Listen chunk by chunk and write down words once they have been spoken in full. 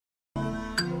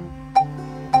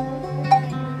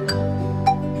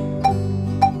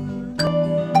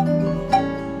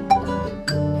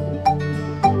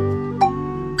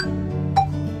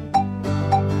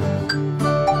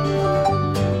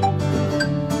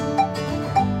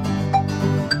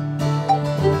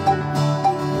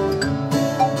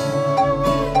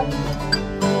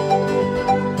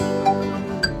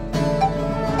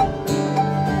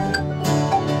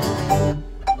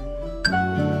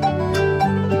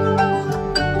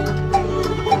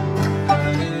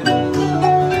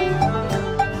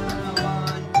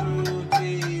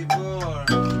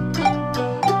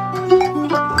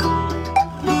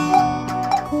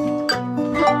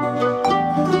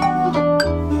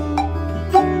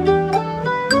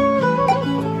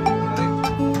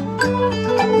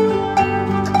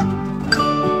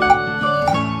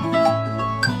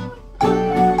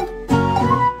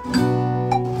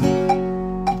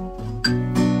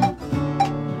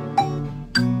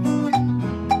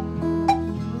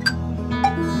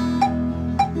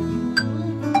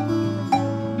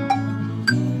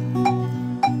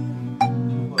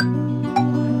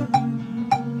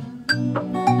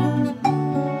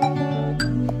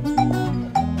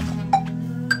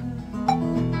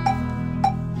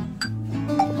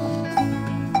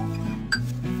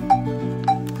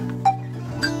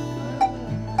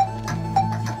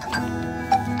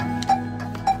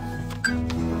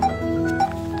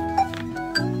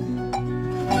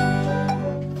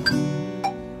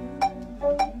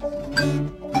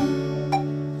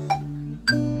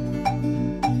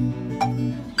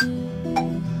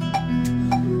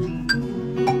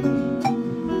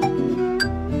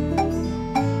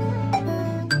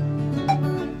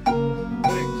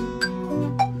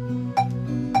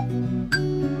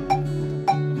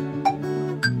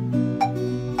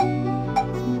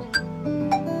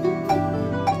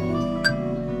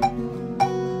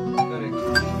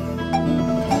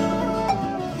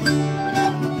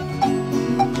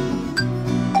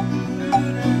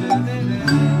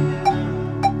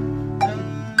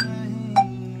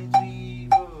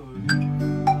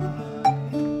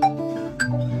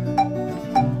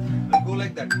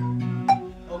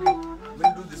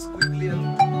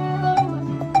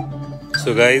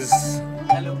So guys,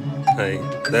 hello. Hi,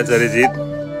 that's Arijit.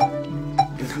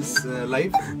 Is this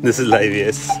live? This is live,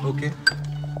 yes. Okay.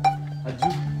 Ajju,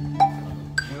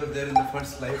 you were there in the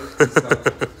first live.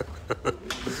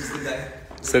 This is the guy.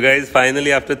 So guys,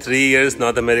 finally after 3 years,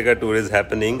 North America tour is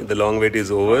happening. The long wait is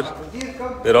over.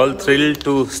 We're all thrilled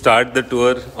to start the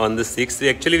tour on the 6th.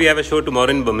 We have a show tomorrow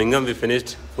in Birmingham. We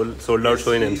finished full sold out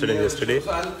show in Amsterdam yesterday.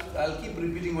 So I'll keep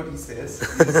repeating what he says.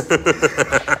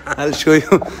 I'll show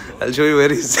you where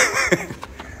he's.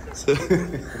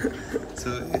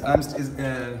 so I'm still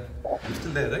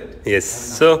there, right? Yes.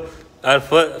 So our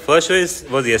first show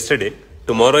was yesterday.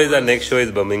 Tomorrow is our next show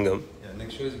is Birmingham. Yeah,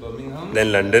 next show is Birmingham.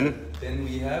 Then London. Then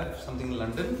we have something in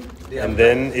London. And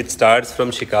then it starts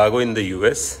from Chicago in the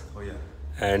US. Oh yeah.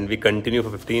 And we continue for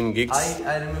 15 gigs.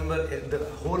 I remember the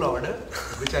whole order,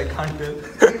 which I can't tell.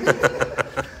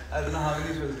 I don't know how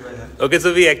many shows do I have. Okay,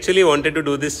 so we actually wanted to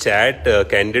do this chat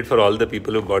candid for all the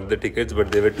people who bought the tickets,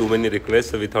 but there were too many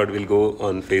requests, so we thought we'll go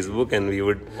on Facebook and we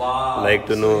would like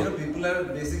to know. So, people are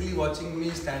basically watching me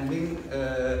standing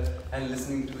and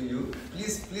listening to you.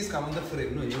 Please come on the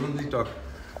frame. No, you don't need to talk.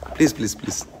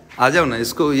 Please. आ जाओ ना,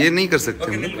 इसको ये नहीं कर सकते.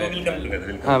 Okay, we'll come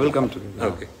together. हाँ, we'll come together.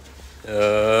 Okay.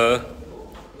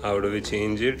 How do we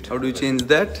change it? How do you change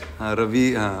that?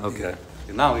 Ravi, okay. Yeah.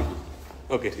 Now we do.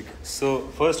 Okay. So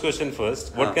first question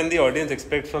first. What can the audience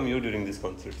expect from you during these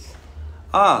concerts?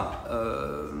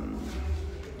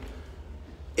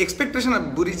 Expectation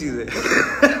अब बुरी चीज़ है.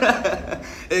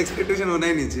 Expectation होना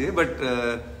ही नहीं चाहिए, but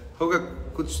होगा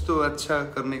कुछ तो अच्छा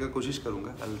करने का कोशिश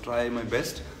करूँगा. I'll try my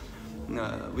best.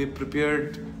 We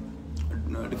prepared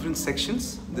different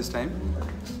sections this time.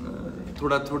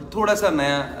 थोड़ा सा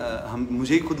नया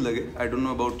मुझे ही खुद लगे. I don't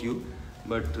know about you,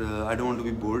 but I don't want to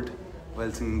be bored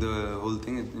while singing the whole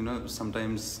thing. You know,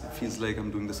 sometimes it feels like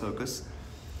I'm doing the circus.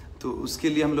 तो उसके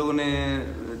लिए हम लोगों ने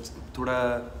थोड़ा,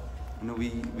 you know,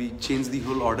 we changed the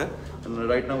whole order. And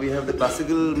right now we have the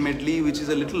classical medley, which is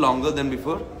a little longer than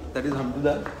before. That is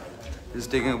Hamduda. He's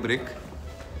taking a break.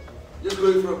 Just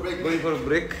going for a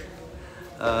break.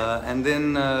 And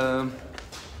then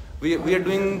we are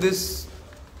doing this.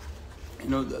 You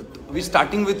know, we're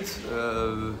starting with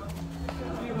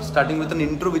an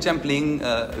intro which I'm playing.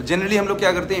 Generally हम लोग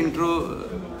क्या करते हैं, intro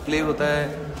play होता है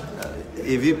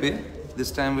AV पे. This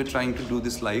time we're trying to do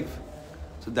this live,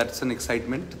 so that's an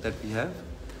excitement that we have.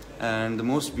 And the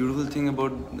most beautiful thing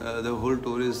about the whole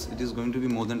tour is it is going to be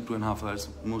more than 2.5 hours.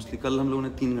 Mostly कल हम लोगों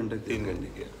ने 3 घंटे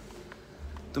किया.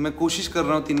 तो मैं कोशिश कर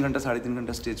रहा हूँ 3 घंटा 3.5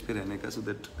 घंटा स्टेज पे रहने का, so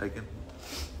that I can,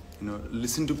 you know,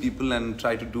 listen to people and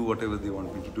try to do whatever they want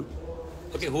me to do.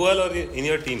 Okay, who all are in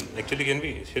your team? Actually,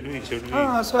 should we?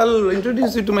 So I'll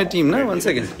introduce you to my team now. One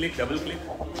second.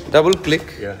 Double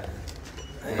click. Yeah.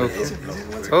 Okay.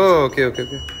 Oh, okay.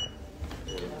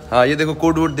 हाँ, ये देखो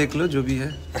code वोड देख लो जो भी है.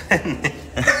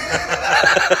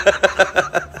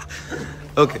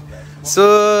 Okay. So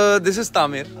this is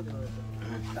Tamir.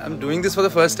 I'm doing this for the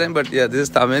first time, but yeah, this is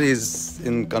Tamir. He's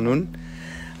in Kanun.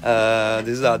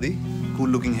 This is Adi, cool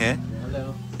looking hair.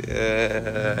 Hello.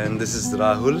 And this is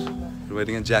Rahul. You're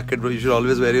wearing a jacket, bro. You should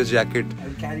always wear your jacket.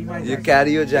 I'll carry my jacket. You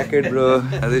carry your jacket, bro.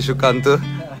 Adi Shukanto.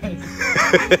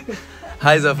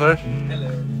 Hi, Zafar. Hello.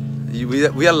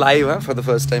 We are live, for the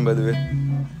first time, by the way.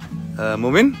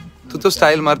 Mumin, तू तो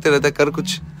style मारते रहता है, कर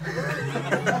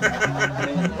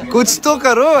कुछ तो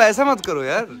करो, ऐसा मत करो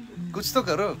यार, कुछ तो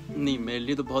करो. नहीं, मेरे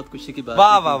लिए तो बहुत खुशी की बात.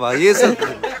 वाह ये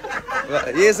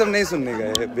सब नहीं सुनने का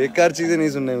है, बेकार चीजें नहीं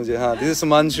सुनने मुझे. हाँ, this is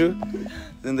Sumanshu,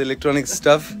 then the electronic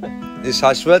stuff. This is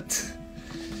Shashwat,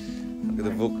 look at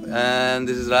the book, and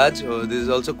this is Raj. Oh, this is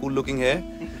also cool looking hair.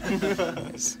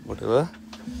 Nice. Whatever.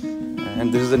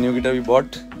 And this is the new guitar we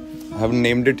bought. I haven't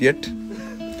named it yet.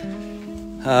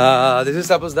 This is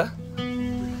Tapasda.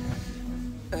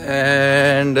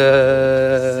 And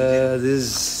this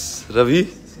is Ravi.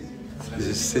 This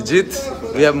is Sijit.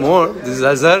 We have more. This is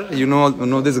Azhar. You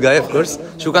know this guy, of course.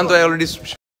 Shukanto, I already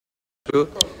showed.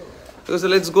 So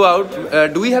let's go out.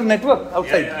 Do we have network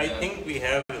outside? Yeah, I think we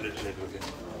have a little network.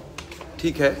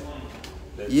 ठीक है.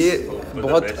 ये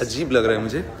बहुत अजीब लग रहा है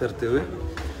मुझे करते हुए.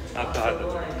 आपका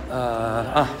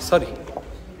हाथ. Sorry.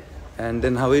 And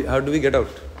then how do we get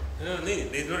out? No,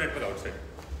 there is no network outside.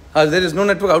 There is no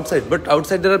network outside, but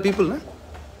outside there are people, na?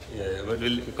 Yeah, but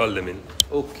we'll call them in.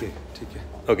 Okay, ठीक है.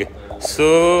 Okay, so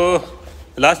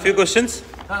last few questions.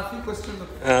 Few questions.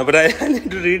 But I need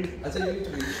to read. अच्छा, you need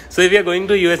to read. So if you are going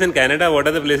to US and Canada, what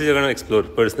are the places you're going to explore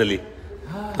personally?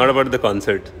 Not about the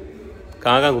concert.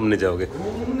 कहाँ घूमने जाओगे?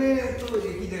 घूमने तो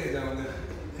एक ही जगह जाऊँगा,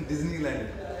 Disneyland.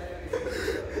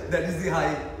 That is the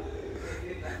high.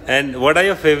 And what are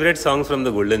your favorite songs from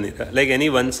the golden era? Like any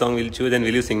one song we'll choose and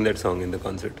will you sing that song in the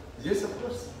concert? Yes, of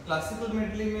course. Classical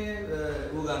medley में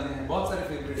वो गाने हैं, बहुत सारे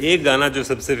favourite. एक गाना जो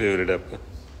सबसे फेवरेट है आपका?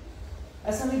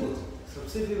 ऐसा नहीं बोल सकते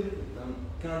सबसे favourite,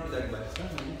 cannot be that bad।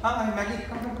 हाँ Maggi,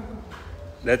 come।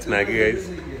 That's Maggie, guys.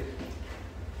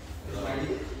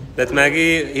 That's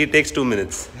Maggie. He takes 2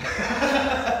 minutes.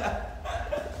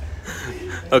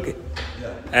 Okay.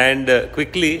 And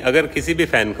quickly अगर किसी भी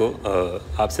फैन को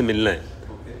आपसे मिलना है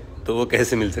तो वो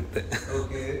कैसे मिल सकते हैं?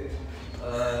 Okay,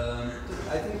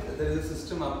 I think there is a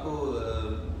system आपको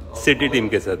सिटी टीम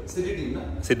के साथ, सिटी टीम ना,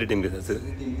 सिटी टीम के साथ,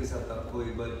 सिटी टीम के साथ आपको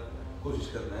एक बार कोशिश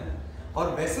करना है। और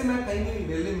वैसे मैं कहीं भी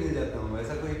मेले मिल जाता हूँ,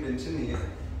 ऐसा कोई टेंशन नहीं है।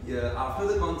 After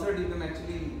the concert you can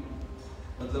actually,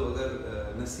 मतलब अगर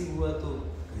नसीब हुआ तो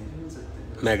कहीं भी मिल सकते हैं,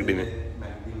 मैगडी में,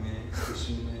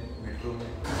 स्टेशन में, मेट्रो में,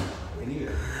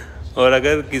 एनीवेयर। और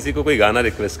अगर किसी को कोई गाना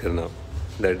रिक्वेस्ट करना हो,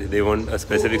 that they want a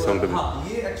specific song to be, हाँ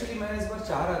ये एक्चुअली मैं इस बार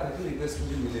चाह रहा था कि रिक्वेस्ट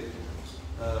मुझे मिले,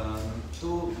 तो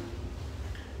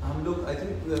हम लोग आई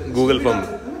थिंक गूगल फॉर्म,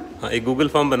 हाँ एक गूगल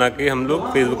फॉर्म बना के हम लोग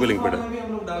फेसबुक पे लिंक पे डाल,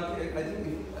 हम लोग डाल के, I think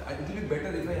it will be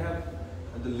better if I have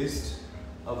the list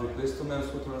of request, तो मैं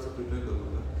उसको थोड़ा सा प्रिपेयर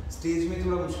करूँगा। स्टेज में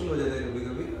थोड़ा मुश्किल हो जाता है कभी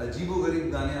कभी, अजीबोगरीब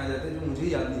गाने आ जाते हैं जो मुझे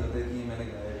याद नहीं होता है कि ये मैंने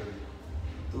गाया है कभी,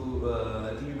 तो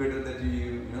it will be better that you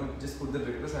know just put the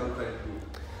request, I will try to do.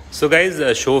 So guys,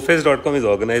 showface.com is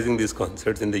organizing these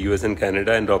concerts in the US and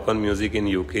Canada and Rock On Music in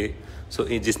UK. So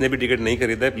जिसने भी ticket नहीं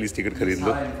खरीदा है please ticket खरीद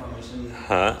लो।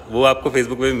 हाँ वो आपको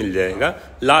Facebook पे भी मिल जाएगा।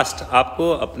 लास्ट आपको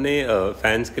अपने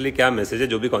फैंस के लिए क्या मैसेज है,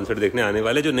 जो भी कॉन्सर्ट देखने आने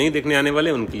वाले, जो नहीं देखने आने वाले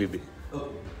उनके लिए भी?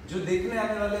 जो देखने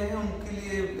आने वाले हैं उनके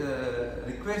लिए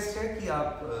रिक्वेस्ट है कि आप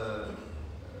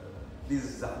प्लीज़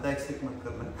ज़्यादा एक्सपेक्ट मत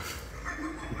करना,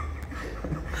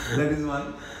 दैट इज़ वन।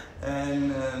 एंड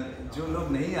जो लोग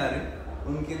नहीं आ रहे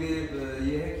उनके लिए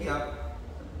ये है कि आप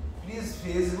प्लीज़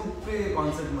फेसबुक पे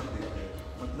कॉन्सर्ट मत देखिए,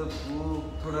 मतलब वो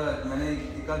थोड़ा, मैंने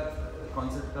एक आध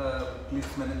कॉन्सर्ट का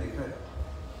क्लिप्स मैंने देखा है,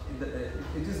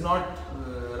 इट इज़ नॉट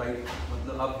राइट,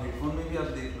 मतलब आप हेडफोन में भी आप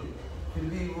देख लो फिर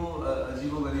भी वो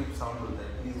अजीबोगरीब साउंड होता है,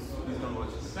 please don't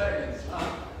watch.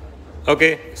 Okay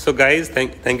so guys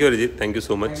thank you Arijit, thank you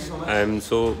so much. I am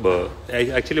so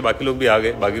actually बाकी लोग भी आ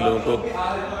गए, बाकी लोगों को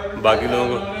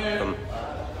हम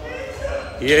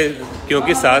ये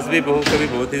क्योंकि सास भी बहू कभी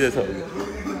बहुत ही जैसा हो गया।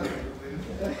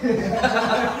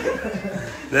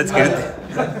 That's okay.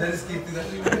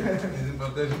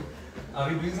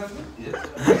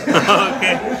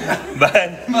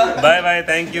 Bye.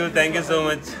 Thank you so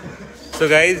much. So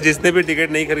guys, जिसने भी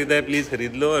टिकट नहीं खरीदा है प्लीज़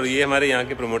खरीद लो। और ये हमारे यहाँ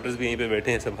के प्रमोटर्स भी यहीं पे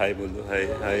बैठे हैं, सब हाई बोल दो,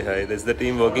 हाय। That's the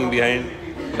team working behind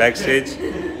backstage.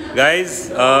 Guys,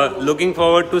 looking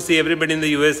forward to see everybody in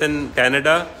the US and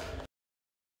Canada.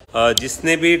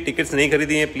 जिसने भी टिकट्स नहीं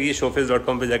खरीदी हैं प्लीज़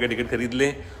showface.com पे जाकर टिकट खरीद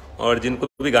लें। और जिनको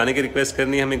भी गाने की रिक्वेस्ट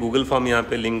करनी है, हमें गूगल फॉर्म यहाँ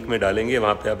पे लिंक में डालेंगे,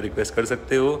 वहाँ पे आप रिक्वेस्ट कर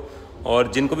सकते हो।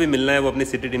 और जिनको भी मिलना है वो अपनी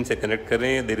सिटी टीम से कनेक्ट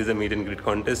करें। There is a meet and greet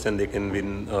contest and they can win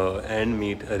and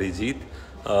meet Arijit.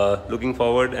 Looking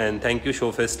forward and thank you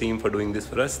शोफेस team for doing this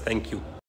for us. Thank you.